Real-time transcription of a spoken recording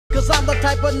Cause I'm the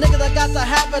type of nigga that got to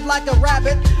have it like a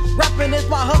rabbit. Rapping is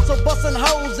my hustle, busting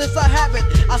hoes, it's a habit.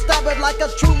 I stab it like a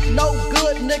true no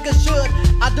good nigga should.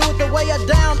 I do it the way a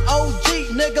down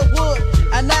OG nigga would.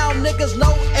 And now niggas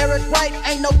know Eric Wright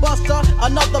ain't no buster.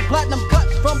 Another platinum cut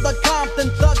from the Compton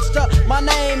thugster. My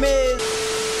name is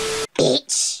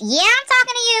bitch. Yeah, I'm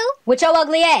talking to you. With your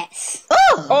ugly ass.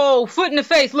 Ooh. Oh, foot in the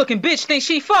face looking bitch think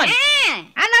she funny. I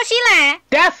know she lying.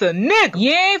 That's a nigga.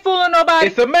 You ain't fooling nobody.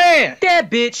 It's a man. That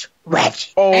bitch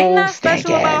ratchet. Oh, ain't nothing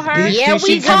special about her. Yeah,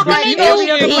 we talking to you. You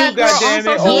goddamn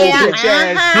it. Oh, yeah, bitch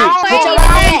ass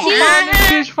With your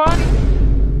ass. Bitch funny.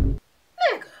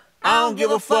 nigga. I don't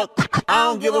give a fuck. I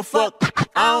don't give a fuck.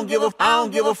 I don't give a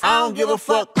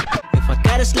fuck. If I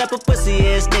gotta slap a pussy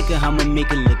ass nigga, I'ma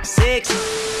make it look sexy.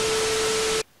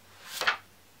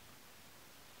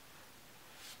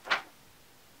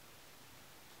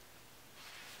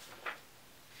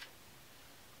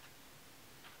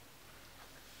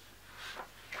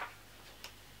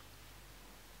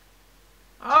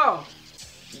 Oh,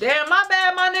 damn, my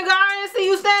bad, my nigga. I didn't see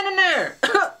you standing there.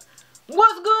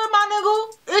 What's good, my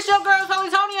nigga? It's your girl,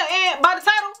 𝔖𝙬𝙤𝙀, and by the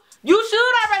title, you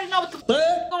should already know what the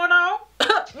fuck going on.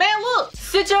 Man, look,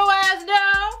 sit your ass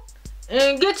down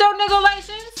and get your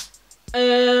Niggalations,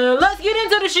 and let's get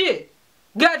into the shit.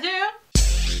 Goddamn.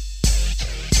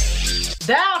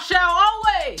 Thou shalt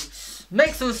always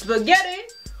make some spaghetti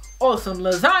or some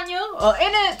lasagna or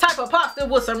any type of pasta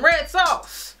with some red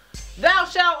sauce. Thou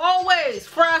shalt always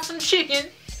fry some chicken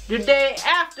the day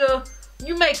after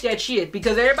you make that shit,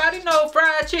 because everybody know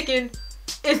fried chicken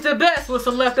is the best with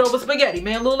some leftover spaghetti.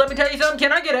 Man, Lou, let me tell you something.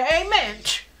 Can I get an amen?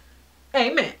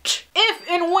 Amen. If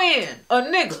and when a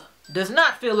nigga does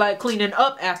not feel like cleaning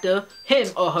up after him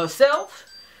or herself,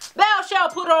 thou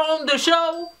shalt put on the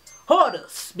show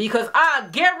Hoarders, because I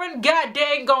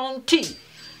guarantee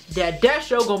that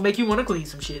show gonna make you want to clean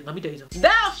some shit. Let me tell you something.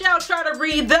 Thou shalt try to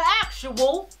read the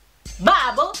actual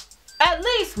Bible at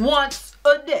least once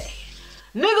a day.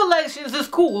 Niggalations is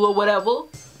cool or whatever,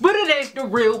 but it ain't the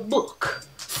real book.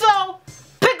 So,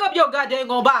 pick up your goddamn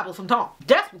Bible sometime.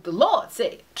 That's what the Lord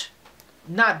said.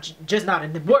 Just not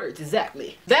in the words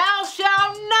exactly. Thou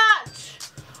shalt not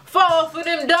fall for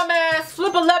them dumbass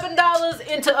flip $11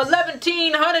 into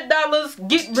 $1,100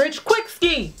 get rich quick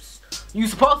schemes. You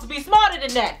supposed to be smarter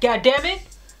than that, goddammit.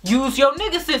 Use your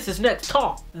nigga senses next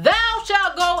time. Thou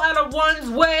shalt go out of one's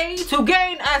way to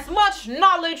gain as much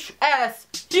knowledge as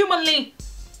humanly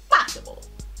possible.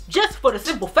 Just for the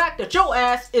simple fact that your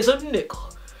ass is a nigga.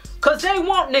 Cause they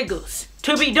want niggas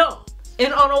to be dumb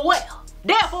and unaware.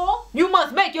 Therefore, you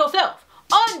must make yourself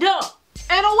undumb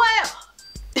and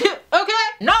aware. Okay?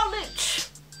 Knowledge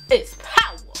is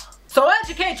power. So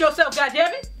educate yourself,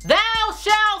 goddammit. Thou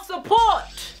shalt support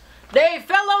they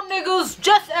fellow niggas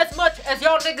just as much as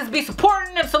y'all niggas be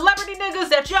supporting them celebrity niggas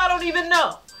that y'all don't even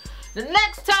know. The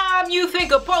next time you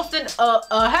think of posting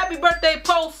a happy birthday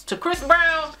post to Chris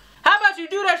Brown, how about you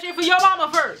do that shit for your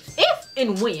mama first? If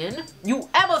and when you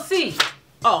ever see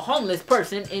a homeless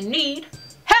person in need,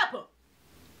 help him.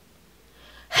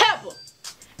 Help him.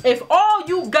 If all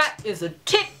you got is a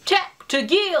tic-tac to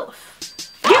give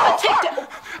a tic-tac.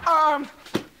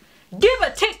 Give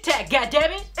a tic-tac,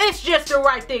 goddammit. It's just the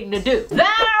right thing to do.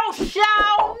 Thou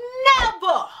shalt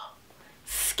never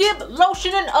skip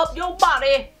lotioning up your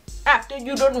body after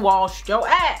you done washed your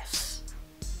ass.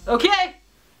 Okay?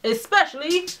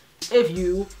 Especially if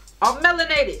you are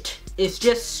melanated. It's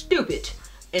just stupid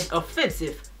and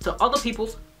offensive to other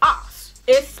people's eyes.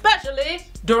 Especially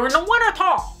during the winter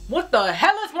time. What the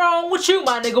hell is wrong with you,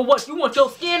 my nigga? What, you want your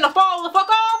skin to fall the fuck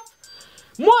off?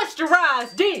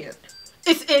 Moisturize then.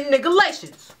 It's in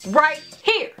Niggalations, right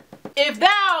here. If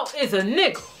thou is a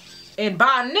nigga, and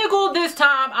by nigga this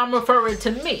time I'm referring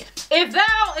to men. If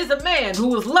thou is a man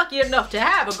who is lucky enough to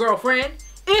have a girlfriend,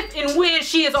 if and when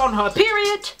she is on her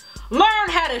period, learn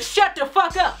how to shut the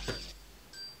fuck up.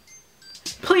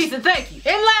 Please and thank you.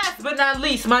 And last but not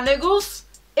least, my niggas,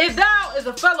 if thou is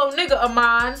a fellow nigga of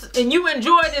mine and you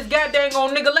enjoy this goddamn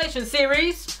on Niggalation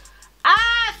series,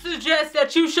 I suggest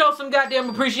that you show some goddamn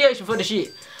appreciation for the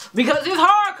shit. Because it's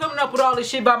hard coming up with all this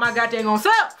shit by my goddamn own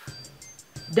self.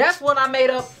 That's what I made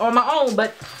up on my own,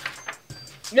 but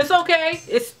it's okay.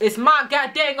 It's my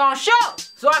goddamn on show.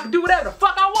 So I can do whatever the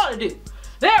fuck I want to do.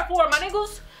 Therefore, my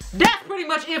niggas, that's pretty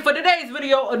much it for today's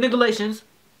video of Niggalations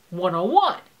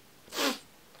 101.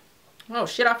 Oh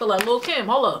shit, I feel like Lil Kim.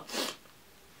 Hold up.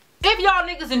 If y'all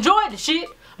niggas enjoyed the shit,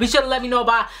 be sure to let me know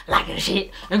by liking the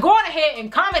shit. And go on ahead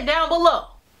and comment down below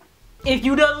if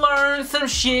you done learned some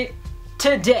shit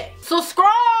today.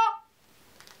 Subscribe.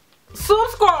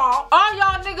 All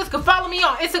y'all niggas can follow me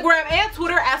on Instagram and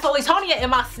Twitter at 𝔖𝙬𝙤𝙀,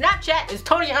 and my Snapchat is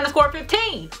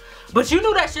Tony_15. But you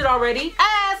knew that shit already,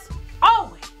 as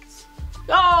always.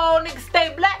 Y'all niggas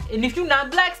stay black, and if you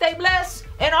not black, stay blessed.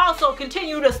 And also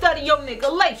continue to study your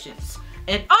Niggalations.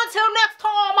 And until next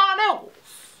time, my niggas.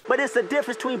 But it's the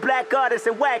difference between black artists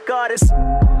and whack artists. If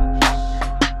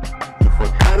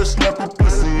I gotta slap a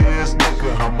pussy ass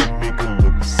nigga, I'ma make her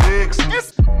look sexy.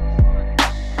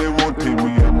 They won't take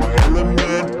me out my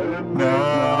element.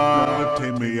 Nah,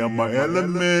 take me out my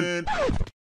element.